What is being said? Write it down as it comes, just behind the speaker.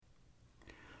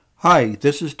Hi,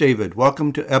 this is David.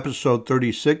 Welcome to episode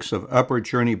 36 of Upward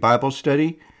Journey Bible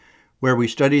Study, where we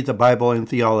study the Bible and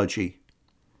theology.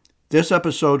 This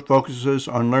episode focuses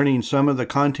on learning some of the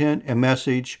content and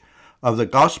message of the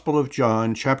Gospel of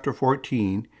John, chapter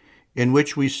 14, in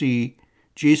which we see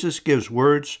Jesus gives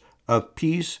words of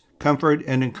peace, comfort,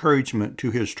 and encouragement to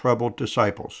his troubled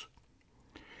disciples.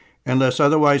 Unless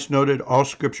otherwise noted, all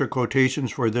scripture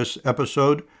quotations for this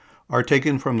episode are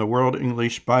taken from the World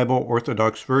English Bible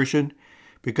Orthodox Version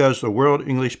because the World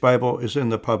English Bible is in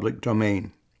the public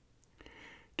domain.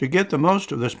 To get the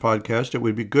most of this podcast, it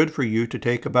would be good for you to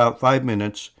take about 5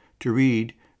 minutes to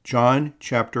read John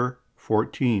chapter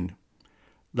 14.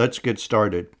 Let's get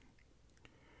started.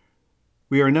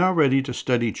 We are now ready to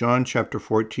study John chapter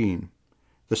 14.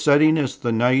 The setting is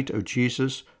the night of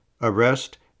Jesus'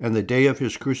 arrest and the day of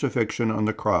his crucifixion on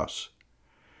the cross.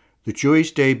 The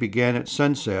Jewish day began at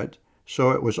sunset,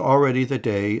 so it was already the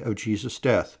day of Jesus'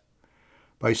 death.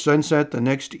 By sunset the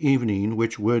next evening,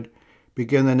 which would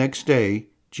begin the next day,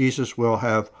 Jesus will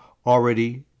have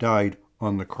already died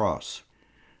on the cross.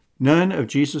 None of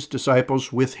Jesus'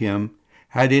 disciples with him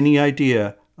had any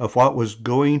idea of what was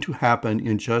going to happen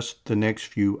in just the next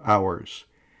few hours.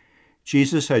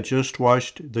 Jesus had just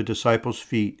washed the disciples'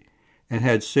 feet and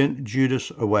had sent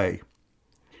Judas away.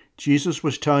 Jesus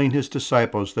was telling his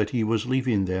disciples that he was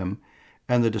leaving them,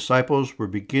 and the disciples were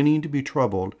beginning to be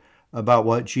troubled about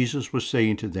what Jesus was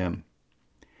saying to them.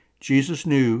 Jesus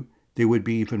knew they would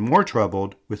be even more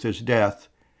troubled with his death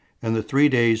and the 3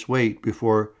 days wait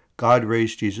before God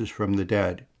raised Jesus from the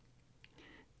dead.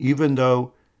 Even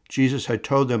though Jesus had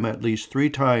told them at least 3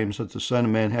 times that the Son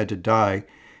of Man had to die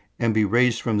and be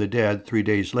raised from the dead 3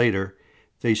 days later,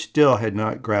 they still had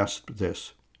not grasped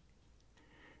this.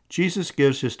 Jesus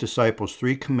gives his disciples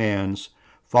 3 commands,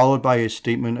 followed by a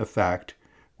statement of fact,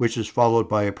 which is followed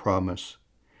by a promise.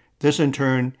 This in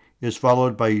turn is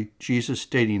followed by Jesus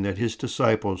stating that his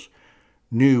disciples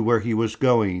knew where he was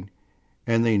going,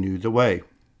 and they knew the way.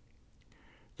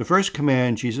 The first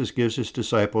command Jesus gives his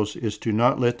disciples is to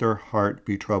not let their heart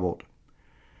be troubled.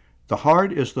 The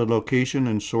heart is the location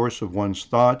and source of one's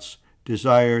thoughts,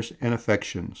 desires, and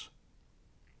affections.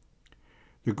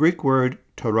 The Greek word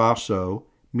tarasso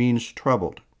means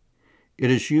troubled. It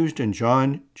is used in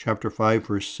John chapter 5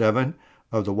 verse 7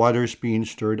 of the waters being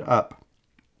stirred up.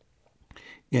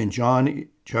 In John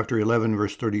chapter 11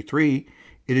 verse 33,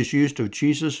 it is used of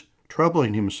Jesus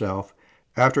troubling himself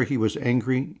after he was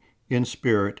angry in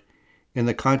spirit in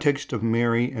the context of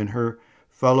Mary and her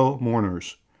fellow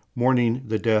mourners mourning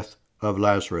the death of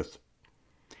Lazarus.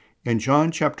 In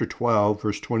John chapter 12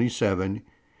 verse 27,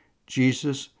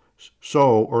 Jesus'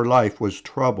 soul or life was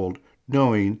troubled,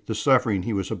 knowing the suffering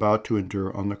he was about to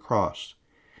endure on the cross.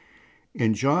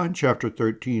 In John chapter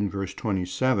 13, verse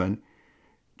 27,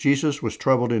 Jesus was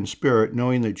troubled in spirit,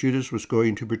 knowing that Judas was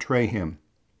going to betray him.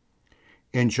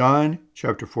 In John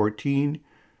chapter 14,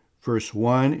 verse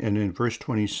 1 and in verse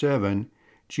 27,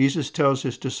 Jesus tells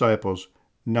his disciples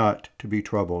not to be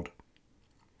troubled.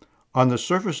 On the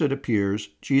surface it appears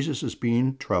Jesus is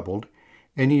being troubled,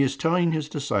 and he is telling his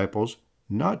disciples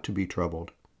not to be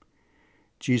troubled.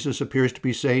 Jesus appears to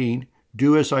be saying,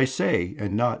 "Do as I say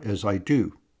and not as I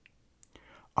do.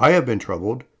 I have been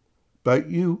troubled, but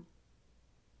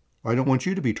I don't want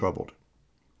you to be troubled."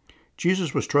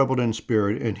 Jesus was troubled in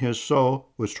spirit, and his soul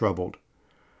was troubled.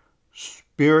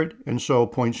 Spirit and soul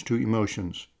points to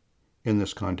emotions in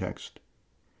this context.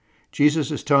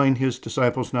 Jesus is telling his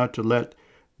disciples not to let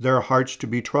their hearts to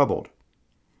be troubled.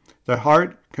 The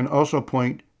heart can also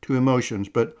point to emotions,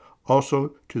 but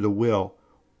also to the will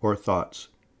or thoughts.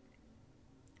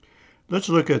 Let's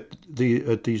look at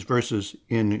these verses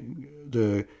in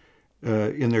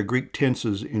their Greek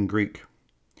tenses in Greek.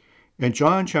 In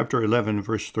John chapter 11,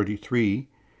 verse 33,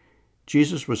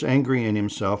 Jesus was angry in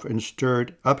himself and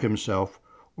stirred up himself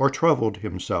or troubled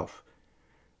himself.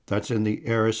 That's in the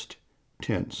aorist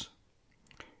tense.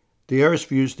 The aorist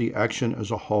views the action as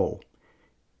a whole.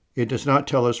 It does not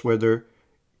tell us whether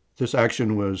this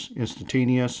action was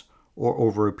instantaneous or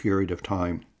over a period of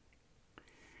time.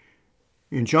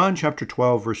 In John chapter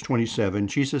 12, verse 27,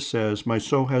 Jesus says, "My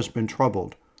soul has been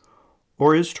troubled,"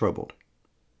 or is troubled.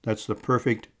 That's the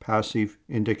perfect passive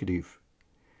indicative.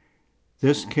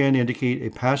 This can indicate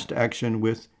a past action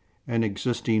with an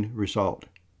existing result.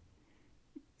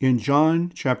 In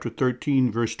John chapter 13,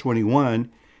 verse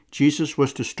 21, Jesus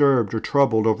was disturbed or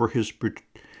troubled over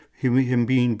him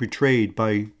being betrayed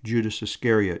by Judas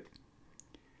Iscariot.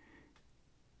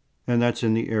 And that's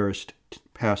in the aorist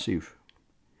passive.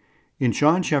 In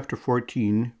John chapter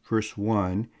 14, verse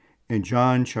 1, and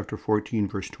John chapter 14,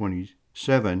 verse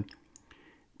 27,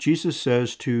 Jesus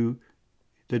says to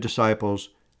the disciples,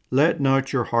 "Let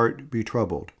not your heart be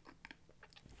troubled."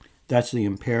 That's the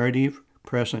imperative,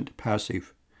 present,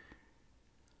 passive.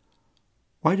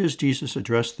 Why does Jesus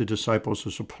address the disciples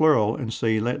as a plural and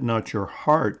say, "Let not your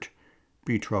heart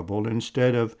be troubled,"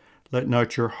 instead of "Let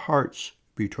not your hearts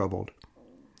be troubled"?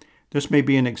 This may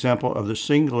be an example of the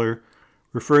singular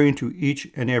referring to each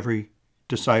and every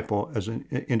disciple as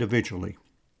individually.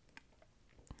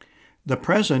 The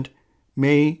present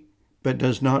may but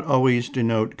does not always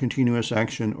denote continuous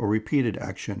action or repeated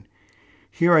action.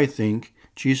 Here I think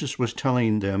Jesus was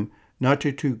telling them not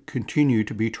to continue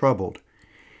to be troubled.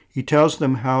 He tells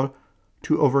them how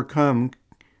to overcome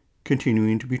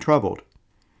continuing to be troubled.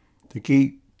 The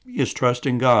key is trust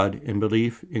in God and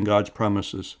belief in God's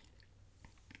promises.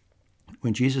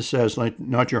 When Jesus says, "Let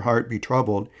not your heart be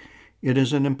troubled," it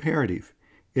is an imperative.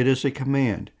 It is a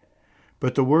command.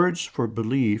 But the words for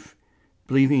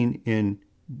believing in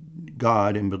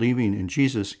God and believing in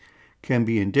Jesus, can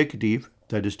be indicative,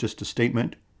 that is just a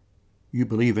statement, "You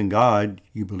believe in God,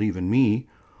 you believe in me,"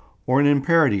 or an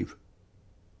imperative,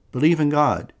 "Believe in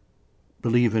God,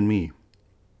 believe in me."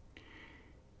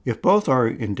 If both are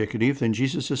indicative, then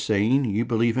Jesus is saying, "You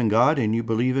believe in God and you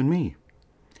believe in me."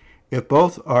 If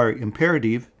both are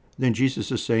imperative, then Jesus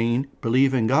is saying,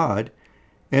 "Believe in God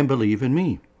and believe in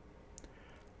me."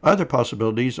 Other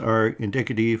possibilities are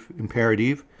indicative,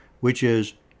 imperative, which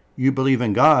is, "You believe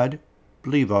in God,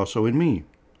 believe also in me."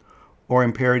 Or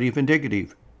imperative,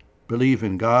 indicative, "Believe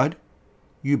in God,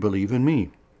 you believe in me."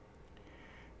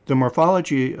 The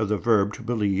morphology of the verb to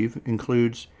believe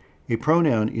includes a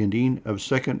pronoun ending of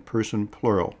second person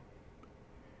plural.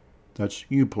 That's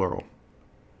you plural.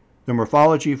 The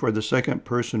morphology for the second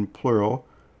person plural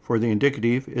for the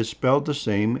indicative is spelled the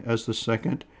same as the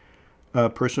second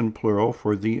person plural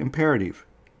for the imperative.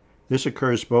 This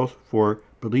occurs both for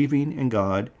believing in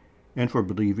God and for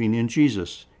believing in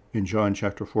Jesus in John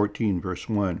chapter 14, verse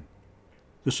 1.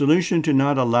 The solution to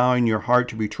not allowing your heart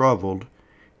to be troubled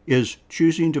is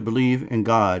choosing to believe in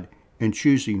God and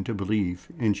choosing to believe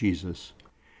in Jesus.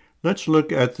 Let's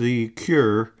look at the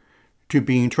cure to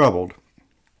being troubled.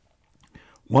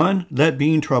 1, let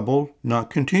being troubled not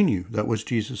continue. That was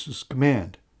Jesus'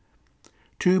 command.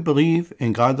 2, believe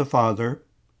in God the Father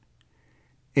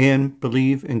and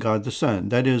believe in God the Son.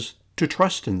 That is, to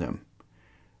trust in them.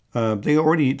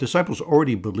 Disciples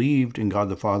already believed in God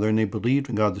the Father and they believed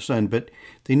in God the Son, but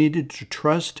they needed to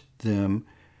trust them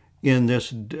in this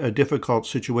difficult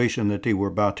situation that they were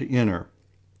about to enter.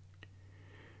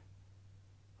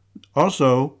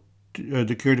 Also,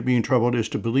 the cure to being troubled is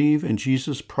to believe in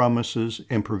Jesus' promises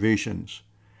and provisions.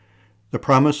 The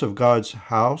promise of God's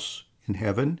house in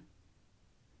heaven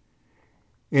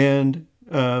and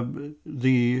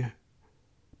the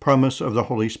promise of the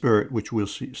Holy Spirit, which we'll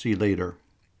see later.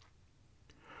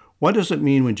 What does it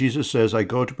mean when Jesus says, "I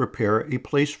go to prepare a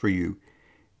place for you"?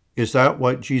 Is that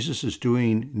what Jesus is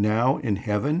doing now in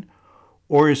heaven?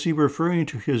 Or is he referring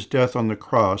to his death on the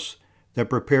cross that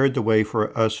prepared the way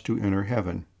for us to enter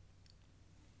heaven?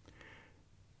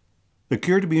 The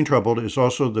cure to being troubled is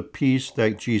also the peace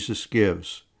that Jesus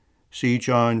gives. See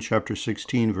John chapter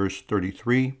 16, verse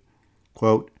 33,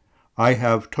 quote, "I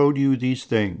have told you these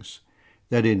things,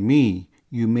 that in me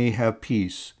you may have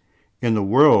peace. In the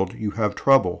world you have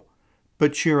trouble,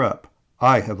 but cheer up,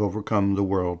 I have overcome the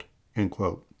world," end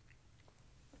quote.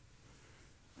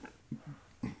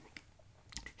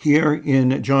 Here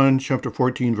in John chapter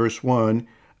 14, verse 1,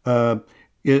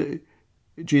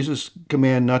 Jesus'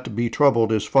 command not to be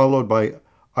troubled is followed by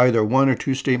either one or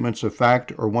two statements of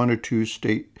fact or one or two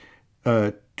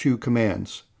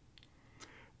commands.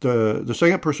 The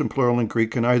second person plural in Greek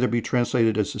can either be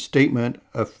translated as a statement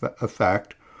of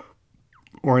fact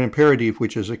or an imperative,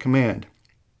 which is a command.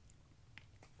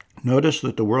 Notice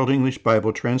that the World English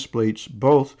Bible translates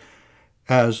both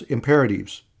as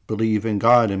imperatives. Believe in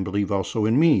God and believe also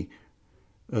in me.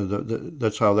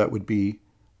 That's how that would be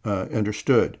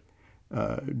understood.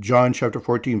 John chapter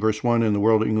 14, verse 1 in the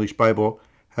World English Bible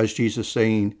has Jesus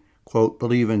saying, quote,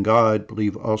 "Believe in God,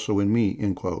 believe also in me,"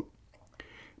 end quote.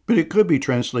 But it could be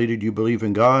translated, "You believe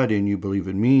in God and you believe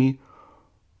in me,"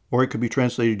 or it could be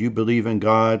translated, "You believe in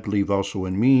God, believe also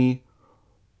in me,"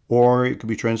 or it could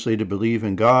be translated, "Believe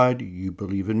in God, you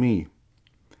believe in me."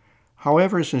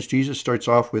 However, since Jesus starts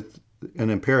off with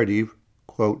an imperative,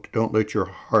 quote, "Don't let your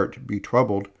heart be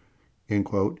troubled," end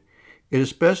quote, it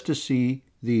is best to see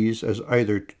these as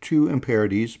either two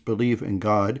imperatives, believe in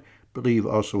God, believe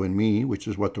also in me, which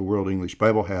is what the World English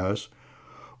Bible has,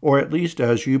 or at least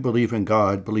as you believe in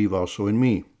God, believe also in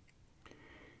me.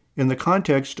 In the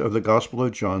context of the Gospel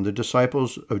of John, the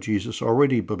disciples of Jesus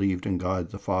already believed in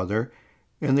God the Father,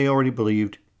 and they already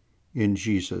believed in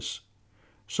Jesus.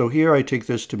 So here I take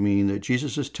this to mean that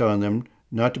Jesus is telling them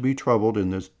not to be troubled in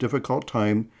this difficult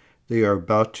time they are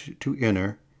about to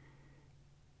enter.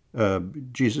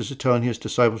 Jesus is telling his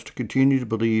disciples to continue to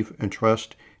believe and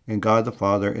trust in God the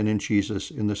Father and in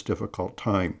Jesus in this difficult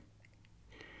time.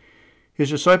 His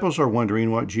disciples are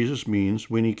wondering what Jesus means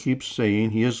when he keeps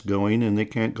saying he is going and they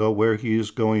can't go where he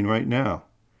is going right now.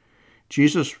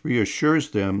 Jesus reassures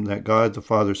them that God the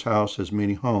Father's house has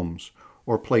many homes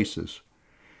or places.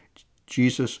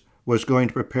 Jesus was going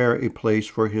to prepare a place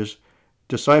for his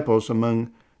disciples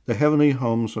among the heavenly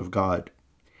homes of God.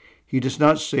 He does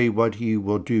not say what he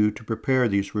will do to prepare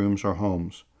these rooms or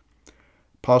homes.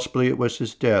 Possibly it was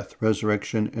his death,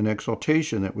 resurrection, and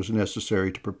exaltation that was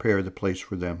necessary to prepare the place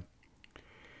for them.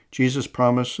 Jesus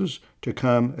promises to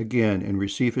come again and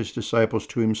receive his disciples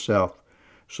to himself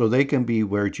so they can be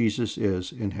where Jesus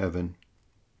is in heaven.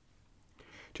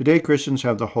 Today, Christians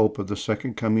have the hope of the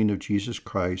second coming of Jesus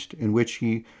Christ, in which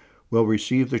he will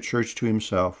receive the church to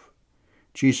himself.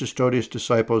 Jesus told his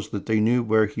disciples that they knew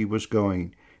where he was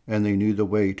going, and they knew the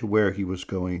way to where he was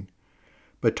going.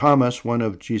 But Thomas, one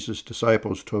of Jesus'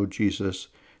 disciples, told Jesus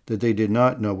that they did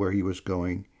not know where he was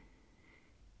going.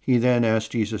 He then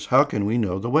asked Jesus, "How can we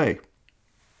know the way?"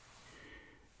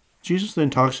 Jesus then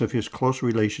talks of his close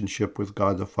relationship with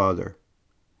God the Father.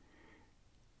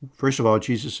 First of all,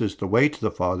 Jesus is the way to the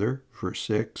Father, verse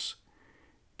 6.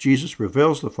 Jesus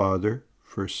reveals the Father,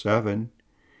 verse 7.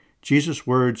 Jesus'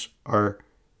 words are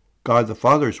God the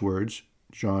Father's words,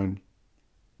 John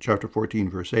chapter 14,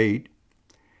 verse 8.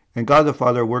 And God the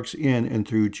Father works in and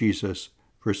through Jesus,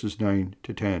 verses 9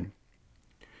 to 10.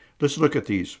 Let's look at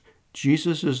these.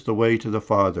 Jesus is the way to the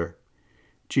Father.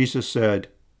 Jesus said,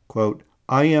 quote,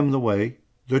 "I am the way,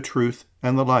 the truth,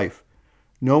 and the life.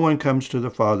 No one comes to the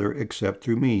Father except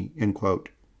through me," end quote.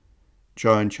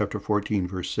 John chapter 14,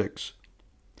 verse 6.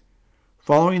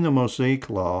 Following the Mosaic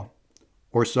law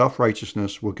or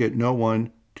self-righteousness will get no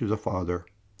one to the Father.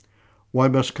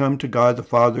 One must come to God the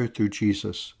Father through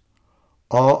Jesus.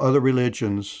 All other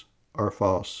religions are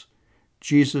false.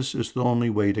 Jesus is the only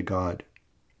way to God.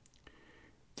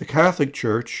 The Catholic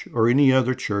Church or any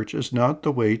other church is not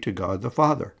the way to God the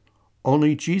Father.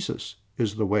 Only Jesus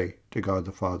is the way to God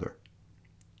the Father.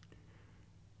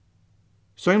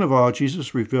 Second of all,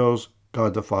 Jesus reveals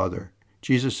God the Father.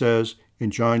 Jesus says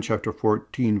in John chapter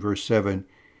 14, verse 7,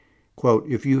 quote,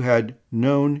 "If you had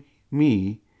known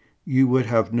me, you would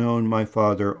have known my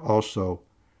Father also.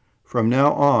 From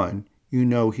now on, you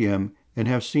know him and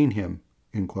have seen him,"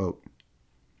 end quote.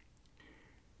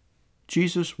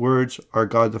 Jesus' words are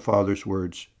God the Father's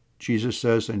words. Jesus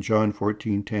says in John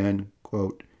 14:10,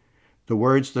 quote, "The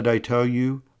words that I tell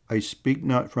you, I speak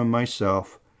not from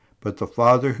myself, but the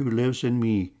Father who lives in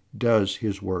me does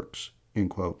his works," end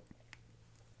quote.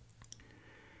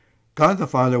 God the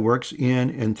Father works in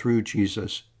and through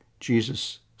Jesus.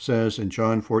 Jesus says in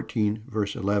John 14,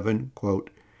 verse 11,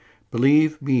 quote,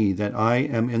 "Believe me that I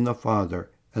am in the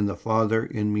Father, and the Father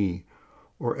in me,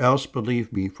 or else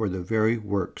believe me for the very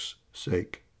works'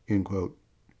 sake," end quote.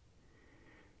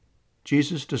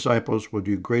 Jesus' disciples will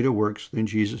do greater works than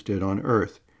Jesus did on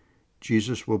earth.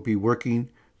 Jesus will be working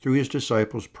through his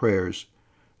disciples' prayers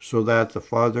so that the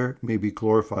Father may be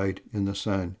glorified in the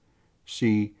Son.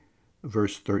 See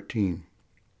verse 13.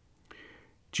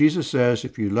 Jesus says,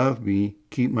 "If you love me,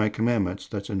 keep my commandments."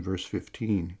 That's in verse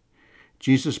 15.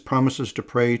 Jesus promises to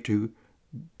pray to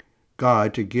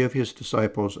God to give his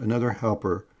disciples another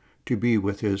helper to be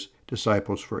with his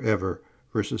disciples forever,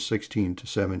 verses 16 to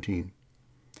 17.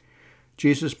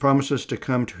 Jesus promises to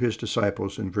come to his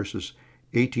disciples in verses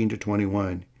 18 to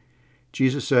 21.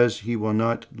 Jesus says he will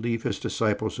not leave his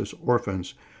disciples as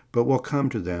orphans, but will come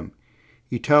to them.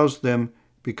 He tells them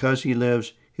because he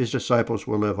lives, his disciples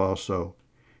will live also.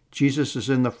 Jesus is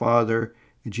in the Father,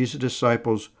 and Jesus'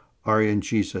 disciples are in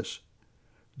Jesus.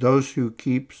 Those who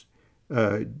keep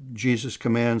Jesus'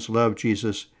 commands love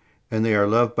Jesus, and they are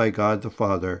loved by God the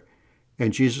Father,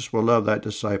 and Jesus will love that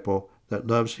disciple that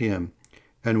loves him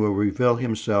and will reveal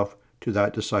himself to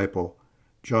that disciple.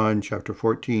 John chapter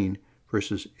 14,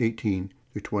 verses 18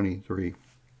 through 23.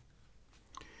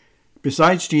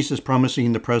 Besides Jesus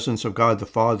promising the presence of God the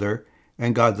Father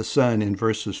and God the Son in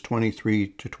verses 23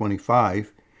 to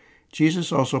 25,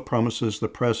 Jesus also promises the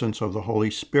presence of the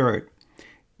Holy Spirit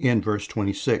in verse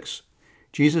 26.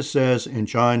 Jesus says in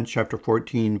John chapter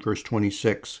 14, verse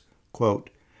 26, quote,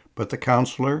 "But the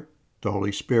Counselor, the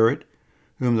Holy Spirit,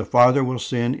 whom the Father will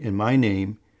send in my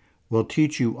name, will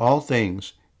teach you all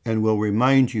things and will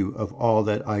remind you of all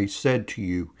that I said to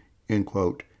you," end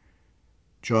quote.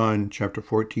 John chapter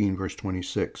 14, verse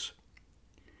 26.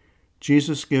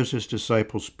 Jesus gives his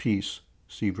disciples peace,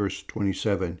 See verse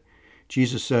 27.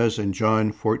 Jesus says in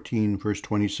John 14, verse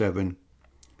 27,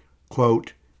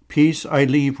 quote, "Peace I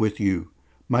leave with you,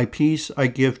 my peace I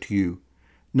give to you.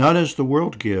 Not as the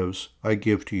world gives, I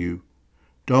give to you.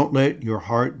 Don't let your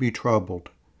heart be troubled,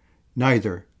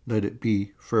 neither let it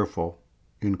be fearful."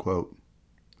 End quote.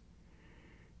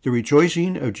 The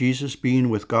rejoicing of Jesus being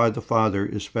with God the Father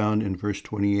is found in verse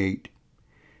 28.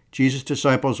 Jesus'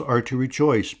 disciples are to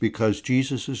rejoice because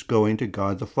Jesus is going to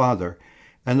God the Father,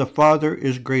 and the Father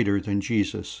is greater than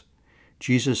Jesus.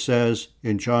 Jesus says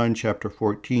in John chapter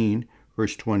 14,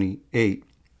 verse 28,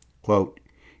 quote,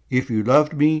 "If you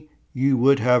loved me, you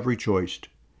would have rejoiced,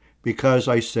 because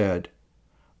I said,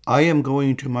 I am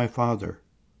going to my Father,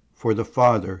 for the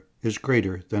Father is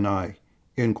greater than I."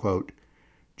 End quote.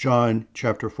 John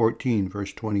chapter 14,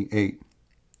 verse 28.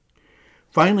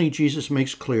 Finally, Jesus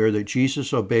makes clear that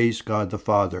Jesus obeys God the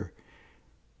Father.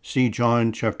 See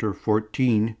John chapter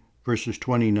 14, verses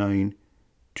 29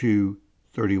 to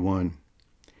 31.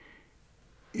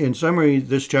 In summary,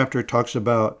 this chapter talks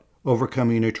about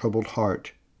overcoming a troubled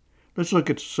heart. Let's look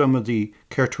at some of the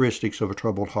characteristics of a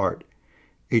troubled heart.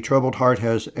 A troubled heart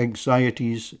has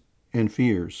anxieties and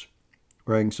fears,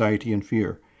 or anxiety and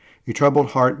fear. A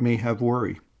troubled heart may have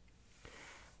worry.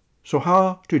 So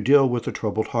how to deal with a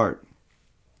troubled heart?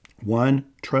 1.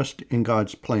 Trust in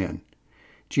God's plan.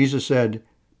 Jesus said,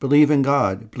 "Believe in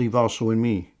God, believe also in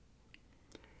me."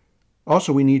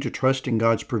 Also, we need to trust in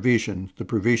God's provision, the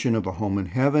provision of a home in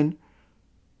heaven,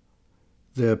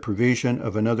 the provision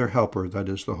of another helper, that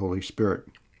is the Holy Spirit.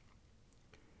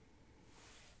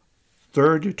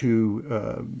 Third,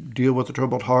 to deal with a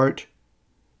troubled heart,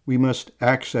 we must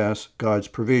access God's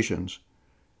provisions.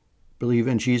 Believe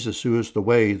in Jesus, who is the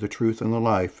way, the truth, and the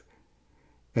life,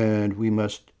 and we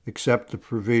must accept the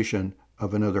provision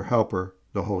of another helper,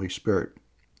 the Holy Spirit.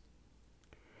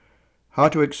 How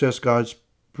to access God's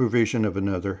provision of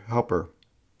another helper?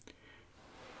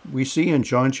 We see in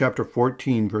John chapter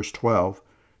 14, verse 12,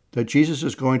 that Jesus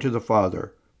is going to the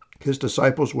Father. His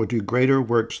disciples will do greater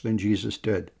works than Jesus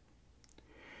did.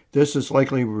 This is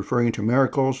likely referring to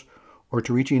miracles or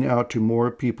to reaching out to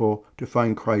more people to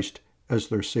find Christ as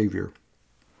their Savior.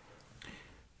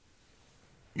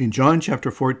 In John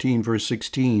chapter 14, verse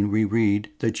 16, we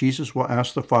read that Jesus will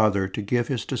ask the Father to give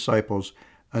his disciples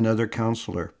another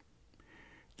counselor.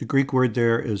 The Greek word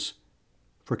there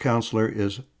for counselor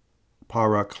is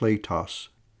parakletos.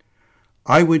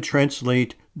 I would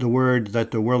translate the word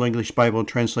that the World English Bible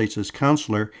translates as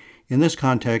counselor in this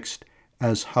context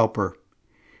as helper.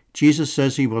 Jesus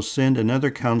says he will send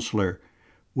another counselor,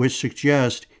 which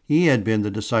suggests he had been the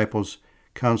disciples'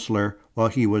 counselor while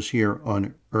he was here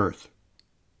on earth.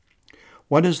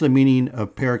 What is the meaning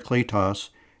of parakletos,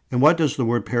 and what does the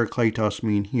word parakletos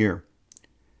mean here?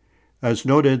 As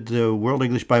noted, the World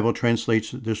English Bible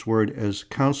translates this word as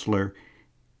counselor.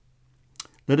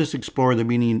 Let us explore the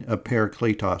meaning of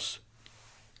parakletos.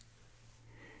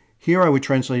 Here I would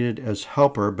translate it as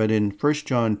helper, but in 1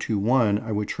 John 2:1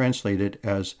 I would translate it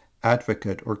as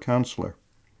advocate or counselor.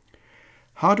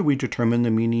 How do we determine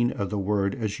the meaning of the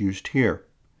word as used here?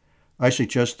 I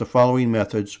suggest the following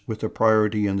methods with a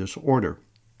priority in this order.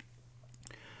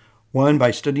 1. By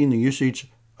studying the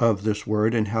usage of this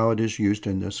word and how it is used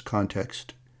in this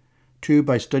context. 2.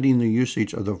 By studying the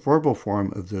usage of the verbal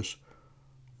form of this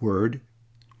word.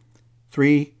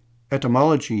 3.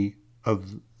 Etymology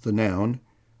of the noun.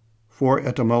 4.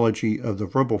 Etymology of the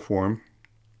verbal form.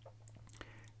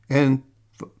 And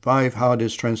 5. How it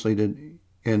is translated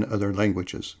in other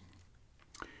languages.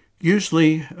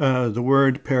 Usually, the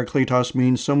word parakletos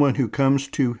means someone who comes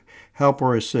to help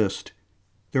or assist.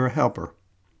 They're a helper.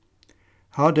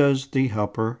 How does the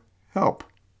helper help?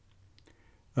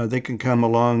 They can come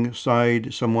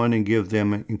alongside someone and give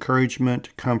them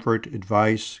encouragement, comfort,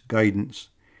 advice, guidance.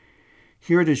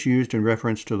 Here it is used in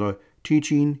reference to the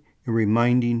teaching and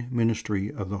reminding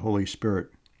ministry of the Holy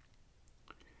Spirit.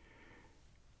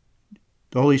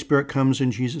 The Holy Spirit comes in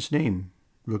Jesus' name.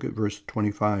 Look at verse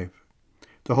 25.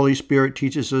 The Holy Spirit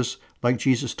teaches us like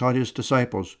Jesus taught his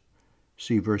disciples.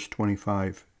 See verse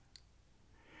 25.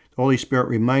 The Holy Spirit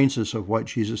reminds us of what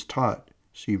Jesus taught.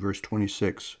 See verse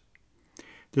 26.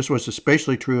 This was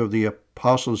especially true of the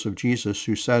apostles of Jesus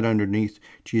who sat underneath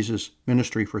Jesus'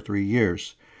 ministry for 3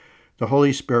 years. The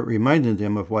Holy Spirit reminded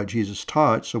them of what Jesus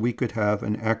taught so we could have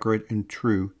an accurate and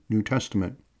true New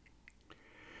Testament.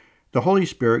 The Holy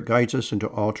Spirit guides us into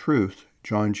all truth.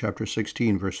 John chapter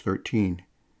 16, verse 13.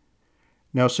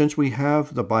 Now, since we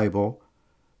have the Bible,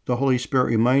 the Holy Spirit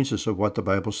reminds us of what the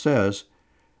Bible says,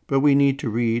 but we need to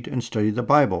read and study the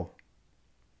Bible.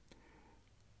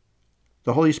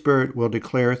 The Holy Spirit will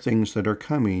declare things that are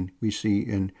coming, we see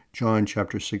in John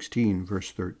chapter 16,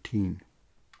 verse 13.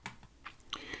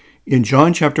 In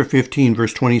John chapter 15,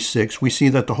 verse 26, we see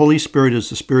that the Holy Spirit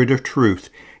is the Spirit of truth,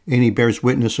 and he bears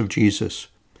witness of Jesus.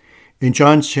 In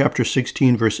John chapter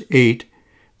 16, verse 8,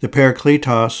 the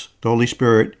Parakletos, the Holy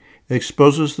Spirit,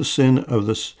 exposes the sin of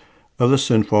the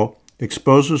sinful,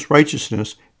 exposes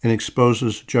righteousness, and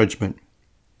exposes judgment.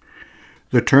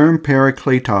 The term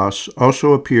Parakletos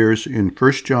also appears in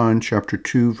 1 John chapter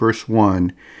 2, verse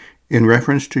 1, in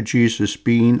reference to Jesus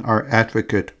being our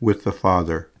advocate with the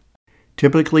Father.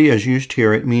 Typically, as used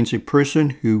here, it means a person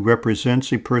who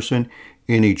represents a person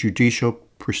in a judicial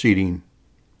proceeding.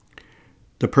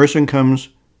 The person comes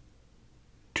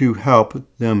to help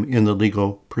them in the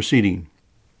legal proceeding.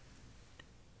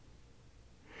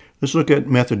 Let's look at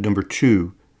method number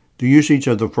 2, the usage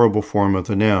of the verbal form of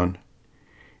the noun.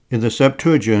 In the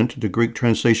Septuagint, the Greek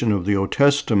translation of the Old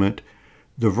Testament,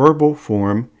 the verbal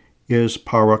form is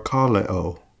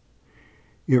parakaleo.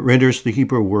 It renders the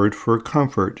Hebrew word for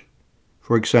comfort.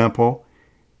 For example,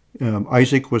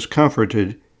 Isaac was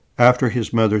comforted after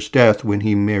his mother's death when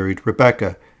he married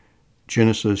Rebekah,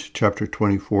 Genesis chapter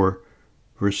 24,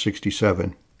 verse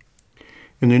 67.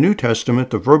 In the New Testament,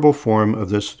 the verbal form of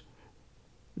this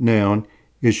noun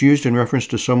is used in reference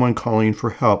to someone calling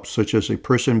for help, such as a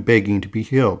person begging to be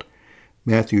healed,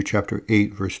 Matthew chapter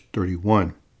 8, verse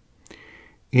 31.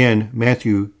 In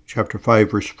Matthew chapter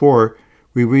 5, verse 4,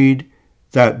 we read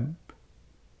that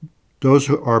those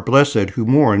who are blessed who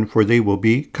mourn, for they will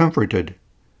be comforted.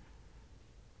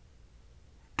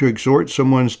 To exhort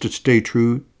someone to stay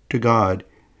true to God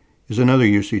is another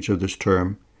usage of this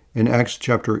term in Acts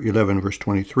chapter 11, verse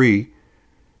 23.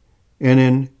 And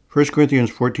in 1 Corinthians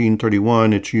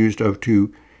 14:31, it's used of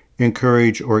to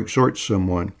encourage or exhort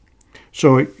someone.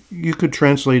 So you could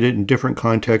translate it in different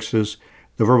contexts as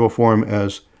the verbal form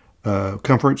as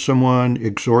comfort someone,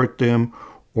 exhort them,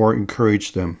 or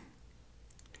encourage them.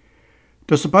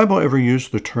 Does the Bible ever use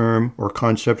the term or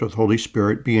concept of the Holy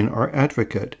Spirit being our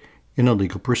advocate in a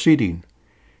legal proceeding?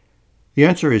 The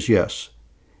answer is yes.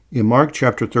 In Mark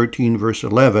chapter 13, verse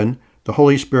 11, the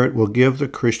Holy Spirit will give the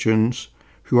Christians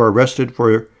who are arrested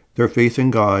for their faith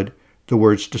in God the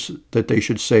words that they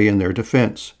should say in their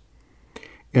defense.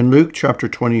 In Luke chapter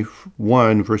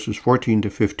 21, verses 14 to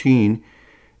 15,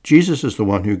 Jesus is the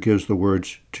one who gives the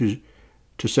words to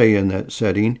say in that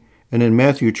setting. And in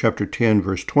Matthew chapter 10,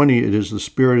 verse 20, it is the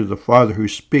Spirit of the Father who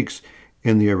speaks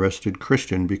in the arrested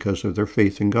Christian because of their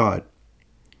faith in God.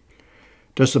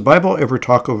 Does the Bible ever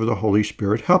talk over the Holy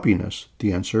Spirit helping us?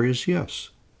 The answer is yes.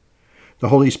 The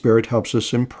Holy Spirit helps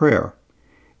us in prayer.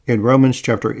 In Romans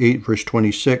chapter 8, verse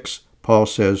 26, Paul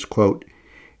says, quote,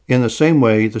 "In the same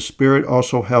way, the Spirit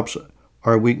also helps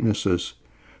our weaknesses,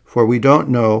 for we don't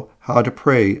know how to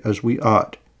pray as we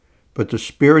ought, but the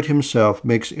Spirit himself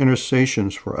makes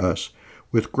intercessions for us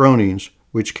with groanings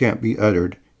which can't be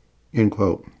uttered." End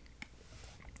quote.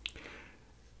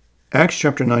 Acts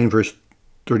chapter 9, verse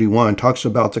 31 talks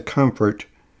about the comfort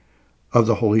of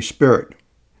the Holy Spirit.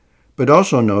 But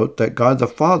also note that God the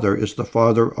Father is the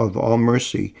Father of all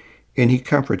mercy, and he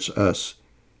comforts us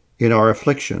in our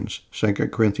afflictions,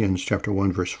 2 Corinthians chapter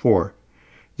 1, verse 4.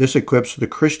 This equips the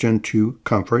Christian to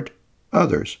comfort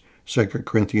others, 2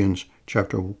 Corinthians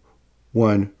chapter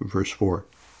 1, verse 4.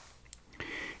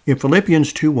 In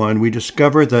Philippians 2:1, we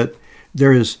discover that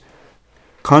there is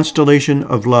constellation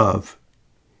of love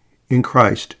in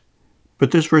Christ,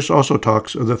 but this verse also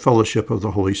talks of the fellowship of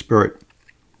the Holy Spirit.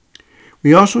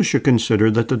 We also should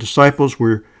consider that the disciples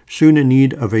were soon in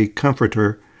need of a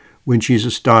comforter when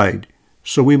Jesus died,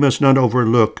 so we must not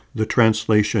overlook the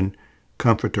translation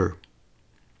comforter.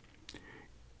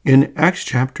 In Acts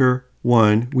chapter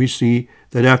 1, we see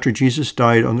that after Jesus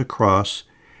died on the cross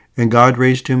and God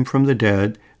raised him from the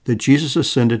dead, that Jesus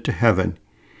ascended to heaven.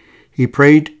 He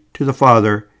prayed to the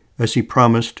Father as he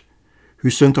promised, who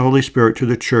sent the Holy Spirit to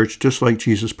the church just like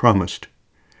Jesus promised.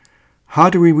 How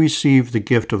do we receive the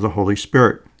gift of the Holy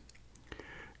Spirit?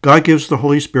 God gives the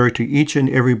Holy Spirit to each and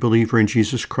every believer in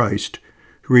Jesus Christ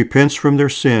who repents from their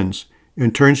sins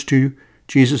and turns to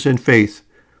Jesus in faith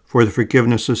for the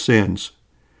forgiveness of sins.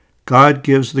 God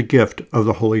gives the gift of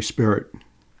the Holy Spirit.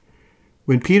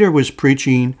 When Peter was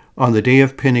preaching on the day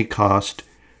of Pentecost,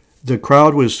 the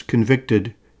crowd was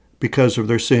convicted because of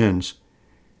their sins.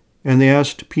 And they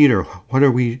asked Peter, "What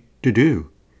are we to do?"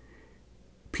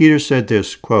 Peter said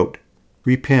this, quote,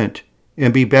 "Repent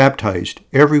and be baptized,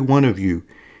 every one of you,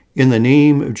 in the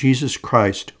name of Jesus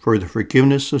Christ for the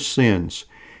forgiveness of sins,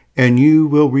 and you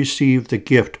will receive the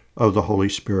gift of the Holy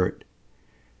Spirit."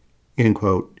 End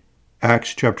quote.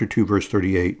 Acts chapter 2, verse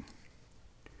 38.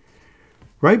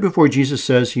 Right before Jesus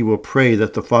says he will pray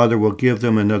that the Father will give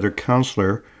them another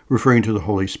counselor, referring to the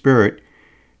Holy Spirit,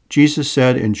 Jesus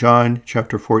said in John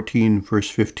chapter 14, verse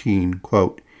 15,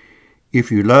 quote, "If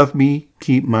you love me,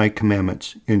 keep my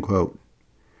commandments," end quote.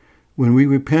 When we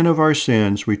repent of our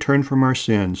sins, return from our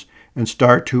sins, and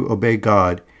start to obey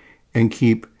God and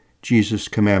keep Jesus'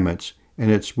 commandments,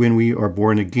 and it's when we are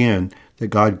born again that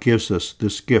God gives us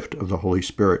this gift of the Holy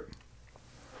Spirit.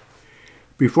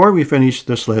 Before we finish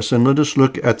this lesson, let us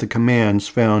look at the commands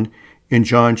found in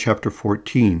John chapter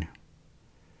 14.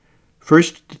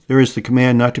 First, there is the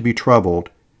command not to be troubled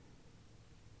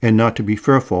and not to be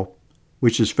fearful,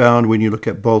 which is found when you look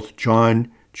at both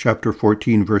John chapter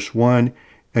 14, verse 1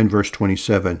 and verse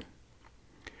 27.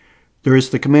 There is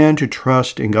the command to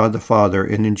trust in God the Father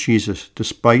and in Jesus,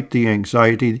 despite the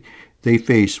anxiety they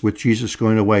face with Jesus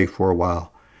going away for a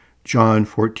while. John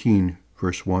 14,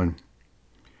 verse 1.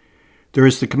 There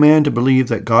is the command to believe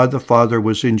that God the Father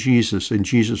was in Jesus and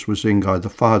Jesus was in God the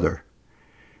Father.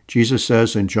 Jesus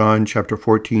says in John chapter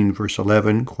 14, verse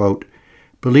 11, quote,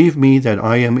 "Believe me that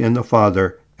I am in the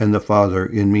Father and the Father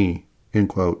in me," end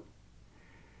quote.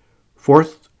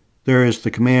 Fourth, there is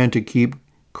the command to keep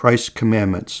Christ's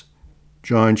commandments.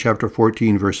 John chapter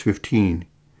 14, verse 15.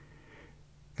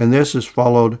 And this is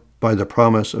followed by the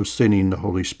promise of sending the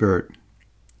Holy Spirit.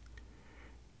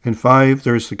 And 5,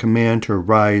 there is the command to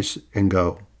rise and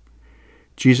go.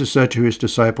 Jesus said to his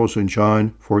disciples in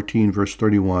John 14, verse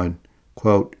 31,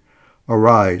 quote,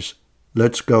 "Arise,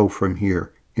 let's go from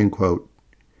here," end quote.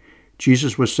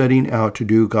 Jesus was setting out to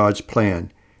do God's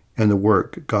plan and the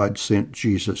work God sent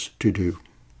Jesus to do.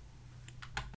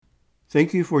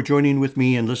 Thank you for joining with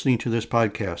me and listening to this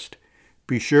podcast.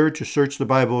 Be sure to search the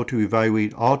Bible to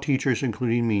evaluate all teachers,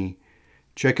 including me.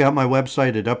 Check out my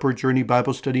website at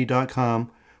upwardjourneybiblestudy.com,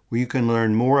 where you can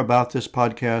learn more about this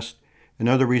podcast and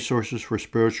other resources for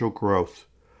spiritual growth.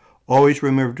 Always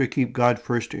remember to keep God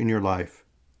first in your life.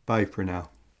 Bye for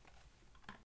now.